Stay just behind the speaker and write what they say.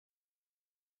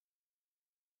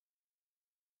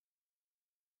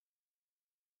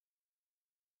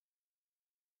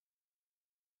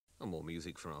And more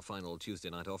music for our final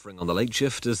Tuesday night offering on the Late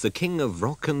Shift as the King of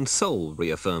Rock and Soul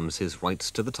reaffirms his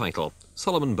rights to the title.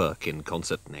 Solomon Burke in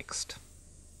concert next.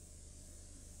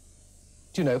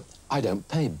 Do you know, I don't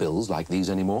pay bills like these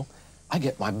anymore. I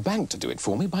get my bank to do it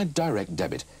for me by direct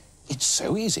debit. It's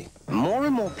so easy. More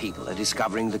and more people are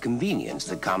discovering the convenience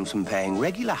that comes from paying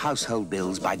regular household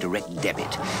bills by direct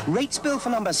debit. Rates bill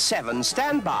for number 7,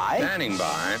 stand by. Standing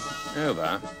by.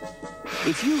 Over.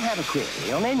 If you have a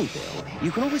query on any bill,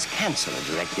 you can always cancel a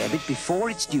direct debit before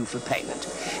it's due for payment.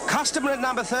 Customer at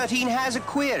number 13 has a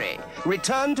query.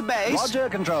 Return to base. Roger,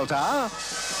 Control Tower.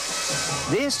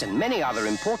 This and many other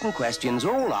important questions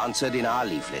are all answered in our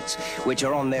leaflets, which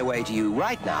are on their way to you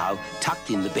right now, tucked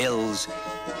in the bills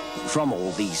from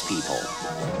all these people.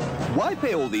 Why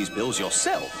pay all these bills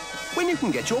yourself when you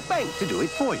can get your bank to do it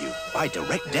for you by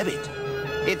direct debit?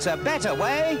 It's a better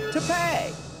way to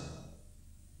pay.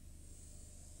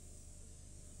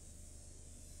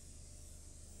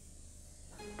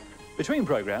 Between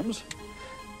programs,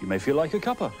 you may feel like a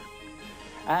cuppa.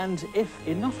 And if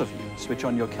enough of you switch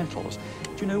on your kettles,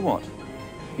 do you know what?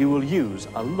 You will use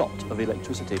a lot of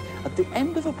electricity. At the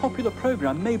end of a popular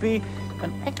program, maybe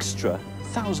an extra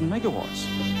 1,000 megawatts.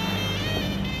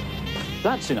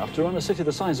 That's enough to run a city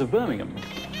the size of Birmingham.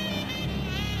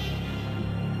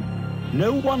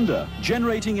 No wonder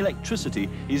generating electricity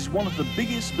is one of the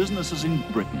biggest businesses in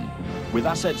Britain, with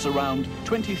assets around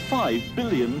 £25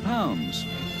 billion.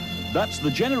 That's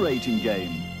the generating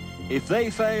game. If they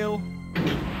fail,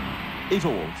 it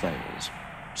all fails.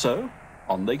 So,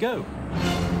 on they go.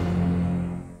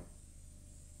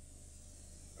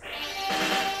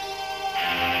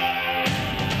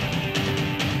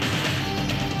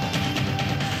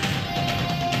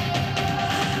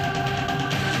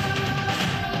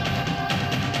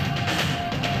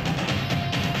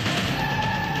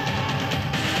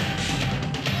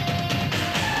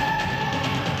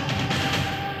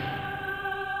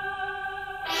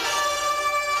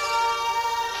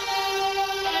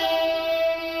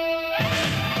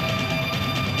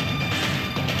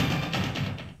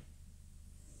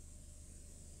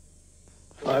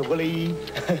 Hi, Willie.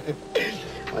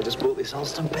 I just bought this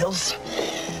HOLSTEIN pills.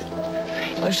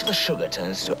 Most of the sugar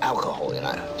turns to alcohol, you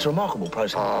know. It's a remarkable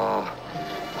process.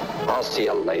 I'll see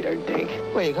you later, Dink.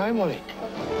 Where you going, Wally?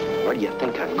 Where do you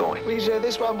think I'm going? Please share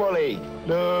this one, Wally.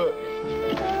 No.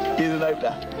 Here's an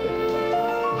opener.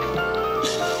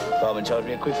 Barman charged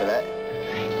me £1 for that.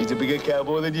 He's a bigger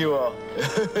cowboy than you are.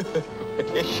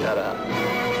 Shut up.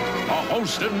 A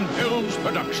HOLSTEIN Pills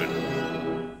production.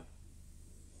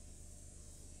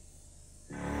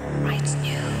 Sprite's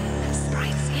new.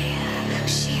 Sprite's here.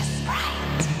 She is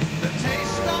Sprite. The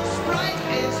taste of Sprite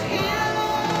is here.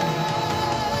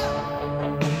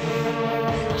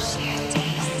 Sheer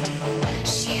taste.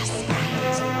 She is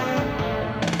Sprite.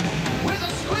 With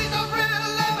a squeeze of real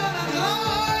lemon and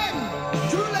lime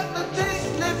to let the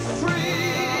taste live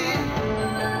free.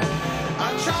 I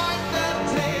tried the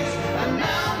taste and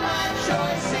now my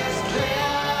choice is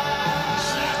clear.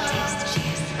 Sheer taste. She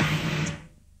is Sprite.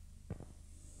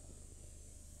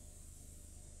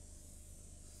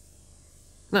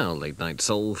 Now, Late Night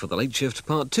Soul for the Late Shift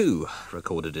Part 2,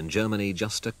 recorded in Germany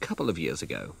just a couple of years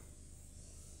ago.